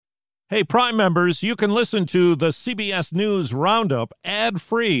Hey, Prime members, you can listen to the CBS News Roundup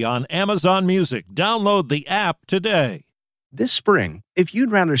ad-free on Amazon Music. Download the app today. This spring, if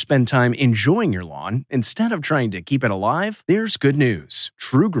you'd rather spend time enjoying your lawn instead of trying to keep it alive, there's good news.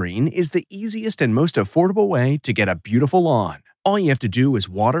 TruGreen is the easiest and most affordable way to get a beautiful lawn. All you have to do is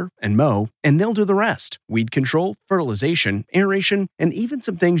water and mow, and they'll do the rest. Weed control, fertilization, aeration, and even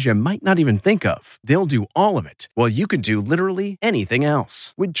some things you might not even think of. They'll do all of it, while you can do literally anything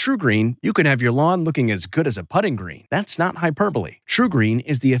else. With TruGreen, you can have your lawn looking as good as a putting green. That's not hyperbole. TruGreen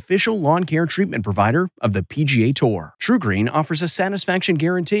is the official lawn care treatment provider of the PGA Tour. TruGreen offers a satisfaction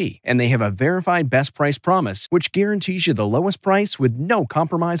guarantee, and they have a verified best price promise, which guarantees you the lowest price with no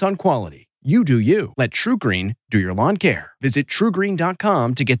compromise on quality. You do you. Let TruGreen do your lawn care. Visit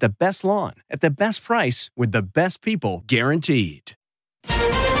TruGreen.com to get the best lawn at the best price with the best people guaranteed.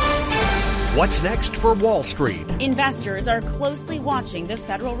 What's next for Wall Street? Investors are closely watching the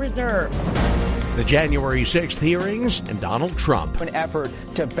Federal Reserve. The January 6th hearings and Donald Trump. An effort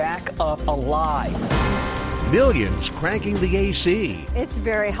to back up a lie. Millions cranking the AC. It's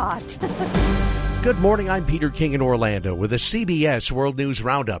very hot. Good morning, I'm Peter King in Orlando with a CBS World News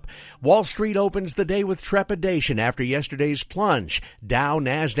Roundup. Wall Street opens the day with trepidation after yesterday's plunge. Dow,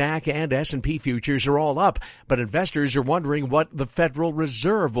 NASDAQ, and S&P futures are all up, but investors are wondering what the Federal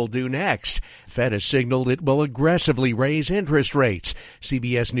Reserve will do next. Fed has signaled it will aggressively raise interest rates.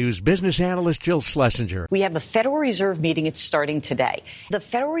 CBS News business analyst Jill Schlesinger. We have a Federal Reserve meeting. It's starting today. The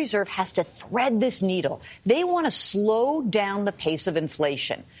Federal Reserve has to thread this needle. They want to slow down the pace of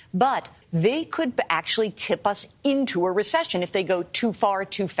inflation, but they could actually tip us into a recession if they go too far,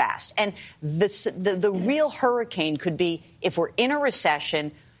 too fast. And the real hurricane could be if we're in a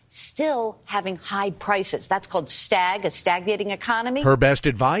recession, still having high prices. That's called a stagnating economy. Her best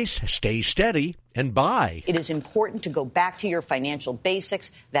advice, stay steady and buy. It is important to go back to your financial basics,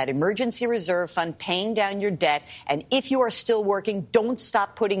 that emergency reserve fund, paying down your debt. And if you are still working, don't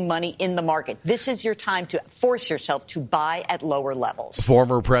stop putting money in the market. This is your time to force yourself to buy at lower levels.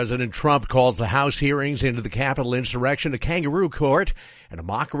 Former President Trump calls the House hearings into the Capitol insurrection a kangaroo court and a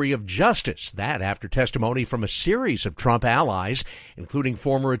mockery of justice. That after testimony from a series of Trump allies, including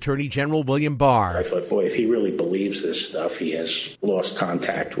former Attorney General William Barr. I thought, boy, if he really believes this stuff, he has lost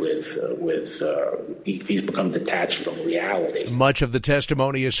contact he's become detached from reality. Much of the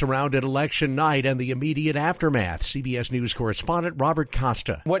testimony is surrounded election night and the immediate aftermath. CBS News correspondent Robert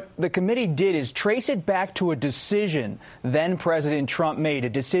Costa. What the committee did is trace it back to a decision then President Trump made, a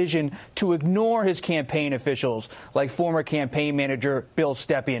decision to ignore his campaign officials, like former campaign manager Bill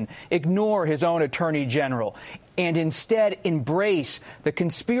Stepien, ignore his own attorney general, and instead embrace the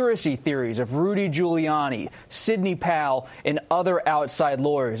conspiracy theories of Rudy Giuliani, Sidney Powell, and other outside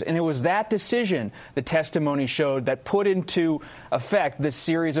lawyers. And it was that decision, the testimony showed, that put into effect this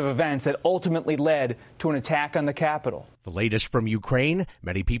series of events that ultimately led to an attack on the Capitol. The latest from Ukraine,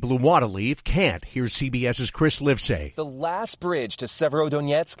 many people who want to leave can't. Here's CBS's Chris Livesay. The last bridge to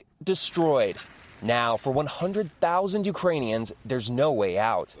Severodonetsk destroyed. Now, for 100,000 Ukrainians, there's no way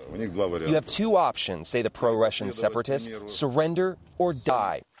out. You have two options, say the pro-Russian separatists, surrender or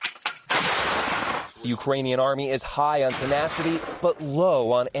die. The Ukrainian army is high on tenacity, but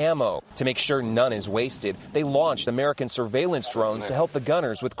low on ammo. To make sure none is wasted, they launched American surveillance drones to help the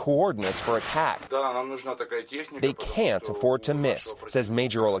gunners with coordinates for attack. They can't afford to miss, says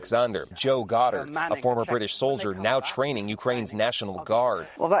Major Alexander. Joe Goddard, a former British soldier now training Ukraine's National Guard.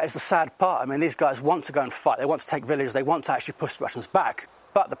 Well, that is the sad part. I mean, these guys want to go and fight. They want to take villages. They want to actually push the Russians back.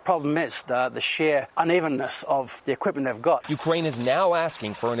 But the problem is the sheer unevenness of the equipment they've got. Ukraine is now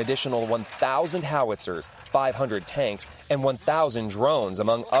asking for an additional 1,000 howitzers, 500 tanks, and 1,000 drones,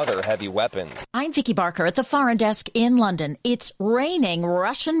 among other heavy weapons. I'm Vicki Barker at the Foreign Desk in London. It's raining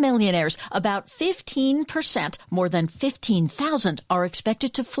Russian millionaires. About 15%, more than 15,000, are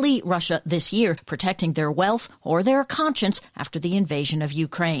expected to flee Russia this year, protecting their wealth or their conscience after the invasion of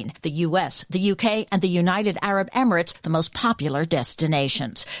Ukraine. The U.S., the UK, and the United Arab Emirates, the most popular destinations.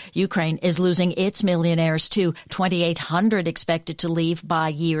 Ukraine is losing its millionaires too. 2,800 expected to leave by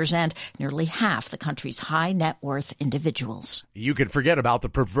year's end, nearly half the country's high net worth individuals. You can forget about the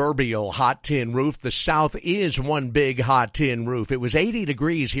proverbial hot tin roof. The South is one big hot tin roof. It was 80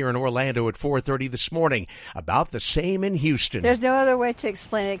 degrees here in Orlando at 4:30 this morning, about the same in Houston. There's no other way to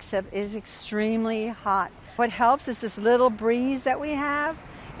explain it except it's extremely hot. What helps is this little breeze that we have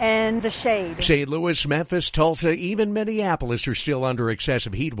and the shade. St. Louis, Memphis, Tulsa, even Minneapolis are still under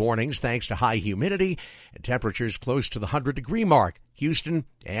excessive heat warnings thanks to high humidity and temperatures close to the 100-degree mark. Houston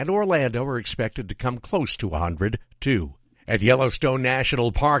and Orlando are expected to come close to 100, too. At Yellowstone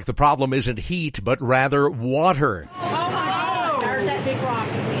National Park, the problem isn't heat, but rather water. Oh, my God. There's that big rock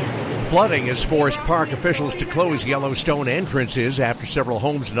again. Flooding has forced park officials to close Yellowstone entrances after several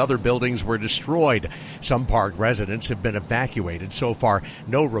homes and other buildings were destroyed. Some park residents have been evacuated. So far,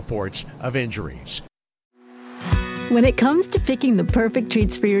 no reports of injuries. When it comes to picking the perfect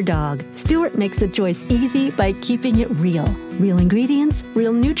treats for your dog, Stewart makes the choice easy by keeping it real. Real ingredients,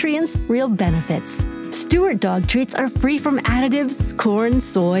 real nutrients, real benefits. Stewart dog treats are free from additives, corn,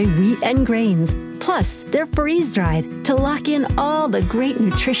 soy, wheat, and grains. Plus, they're freeze-dried to lock in all the great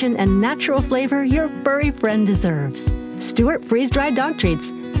nutrition and natural flavor your furry friend deserves. Stewart freeze-dried dog treats.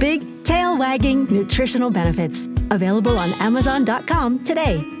 Big, tail-wagging nutritional benefits. Available on Amazon.com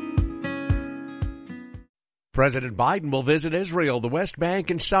today. President Biden will visit Israel, the West Bank,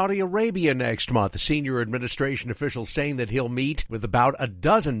 and Saudi Arabia next month. Senior administration officials saying that he'll meet with about a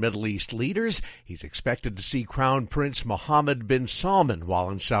dozen Middle East leaders. He's expected to see Crown Prince Mohammed bin Salman while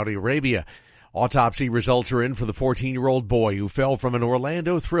in Saudi Arabia. Autopsy results are in for the 14-year-old boy who fell from an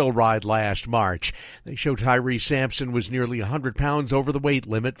Orlando thrill ride last March. They show Tyree Sampson was nearly 100 pounds over the weight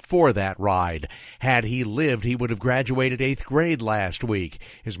limit for that ride. Had he lived, he would have graduated 8th grade last week.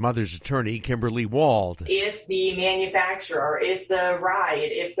 His mother's attorney, Kimberly Wald. If the manufacturer, if the ride,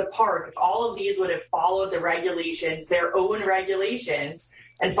 if the park, if all of these would have followed the regulations, their own regulations,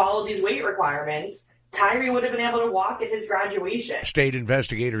 and followed these weight requirements, Tyree would have been able to walk at his graduation. State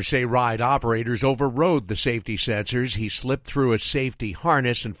investigators say ride operators overrode the safety sensors. He slipped through a safety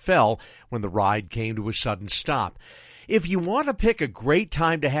harness and fell when the ride came to a sudden stop. If you want to pick a great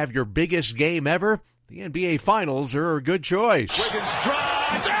time to have your biggest game ever, the NBA Finals are a good choice. Wiggins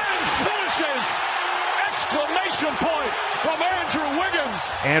drives and finishes! Exclamation point from Andrew Wiggins!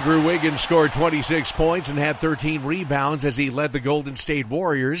 Andrew Wiggins scored 26 points and had 13 rebounds as he led the Golden State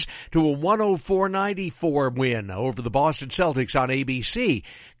Warriors to a 104-94 win over the Boston Celtics on ABC.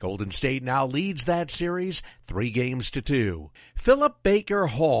 Golden State now leads that series 3-2. Philip Baker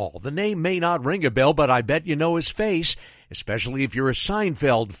Hall. The name may not ring a bell, but I bet you know his face, especially if you're a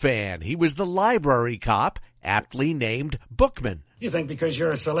Seinfeld fan. He was the library cop, aptly named Bookman. You think because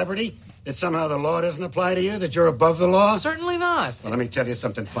you're a celebrity that somehow the law doesn't apply to you, that you're above the law? Certainly not. Well, let me tell you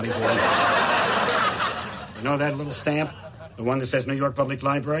something funny, boy. You know that little stamp? The one that says New York Public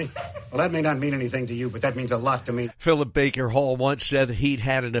Library? Well, that may not mean anything to you, but that means a lot to me. Philip Baker Hall once said that he'd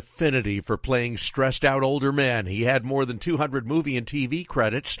had an affinity for playing stressed-out older men. He had more than 200 movie and TV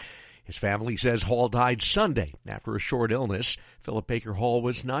credits. His family says Hall died Sunday after a short illness. Philip Baker Hall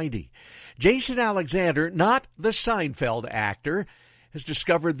was 90. Jason Alexander, not the Seinfeld actor, has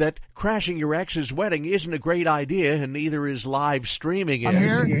discovered that crashing your ex's wedding isn't a great idea, and neither is live streaming it. I'm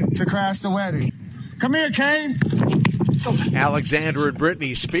here to crash the wedding. Come here, Kane. Alexander and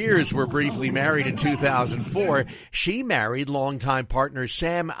Britney Spears were briefly married in 2004. She married longtime partner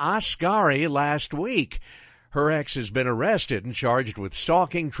Sam Asghari last week. Her ex has been arrested and charged with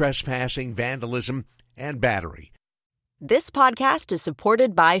stalking, trespassing, vandalism, and battery. This podcast is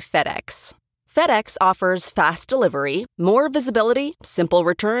supported by FedEx. FedEx offers fast delivery, more visibility, simple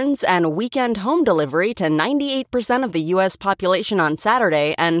returns, and weekend home delivery to 98% of the U.S. population on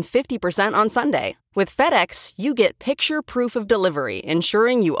Saturday and 50% on Sunday. With FedEx, you get picture proof of delivery,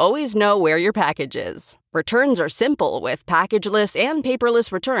 ensuring you always know where your package is. Returns are simple with packageless and paperless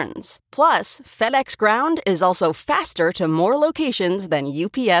returns. Plus, FedEx Ground is also faster to more locations than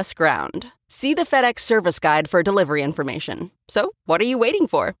UPS Ground. See the FedEx service guide for delivery information. So, what are you waiting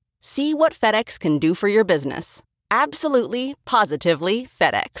for? See what FedEx can do for your business. Absolutely, positively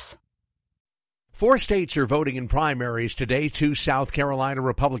FedEx. 4 states are voting in primaries today. 2 South Carolina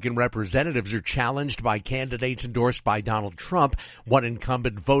Republican representatives are challenged by candidates endorsed by Donald Trump. One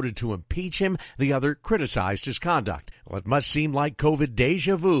incumbent voted to impeach him. The other criticized his conduct. Well, it must seem like COVID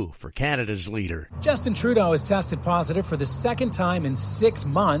deja vu for Canada's leader. Justin Trudeau has tested positive for the second time in 6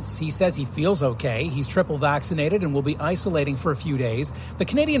 months. He says he feels okay. He's triple vaccinated and will be isolating for a few days. The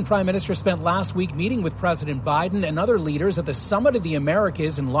Canadian Prime Minister spent last week meeting with President Biden and other leaders at the Summit of the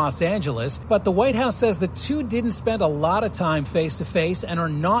Americas in Los Angeles, but the White House says the two didn't spend a lot of time face-to-face and are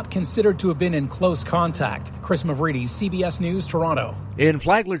not considered to have been in close contact. Chris Mavridis, CBS News, Toronto. In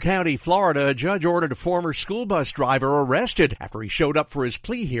Flagler County, Florida, a judge ordered a former school bus driver arrested after he showed up for his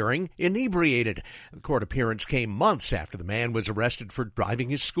plea hearing inebriated. The court appearance came months after the man was arrested for driving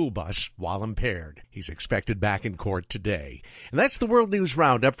his school bus while impaired. He's expected back in court today. And that's the World News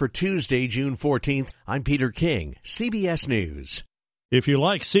Roundup for Tuesday, June 14th. I'm Peter King, CBS News. If you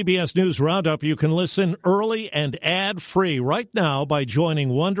like CBS News Roundup, you can listen early and ad-free right now by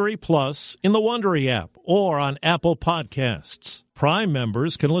joining Wondery Plus in the Wondery app or on Apple Podcasts. Prime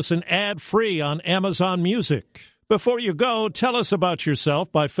members can listen ad-free on Amazon Music. Before you go, tell us about yourself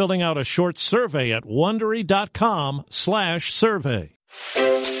by filling out a short survey at Wondery.com/survey.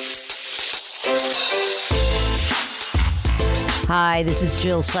 Hi, this is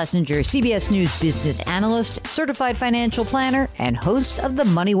Jill Schlesinger, CBS News business analyst, certified financial planner, and host of the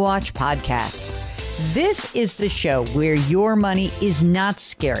Money Watch podcast. This is the show where your money is not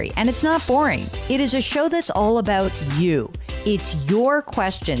scary and it's not boring. It is a show that's all about you. It's your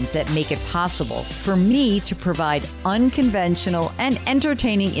questions that make it possible for me to provide unconventional and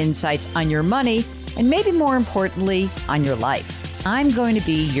entertaining insights on your money, and maybe more importantly, on your life. I'm going to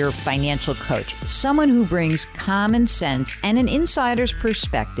be your financial coach, someone who brings common sense and an insider's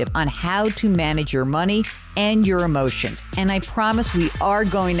perspective on how to manage your money and your emotions. And I promise we are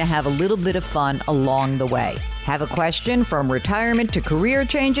going to have a little bit of fun along the way. Have a question from retirement to career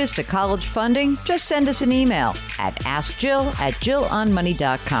changes to college funding? Just send us an email at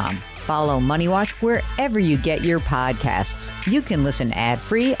askjill@jillonmoney.com. Follow Money Watch wherever you get your podcasts. You can listen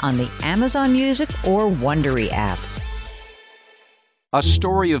ad-free on the Amazon Music or Wondery app. A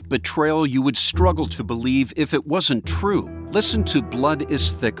story of betrayal you would struggle to believe if it wasn't true. Listen to Blood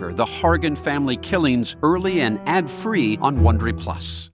is Thicker, the Hargan family killings, early and ad-free on Wondery Plus.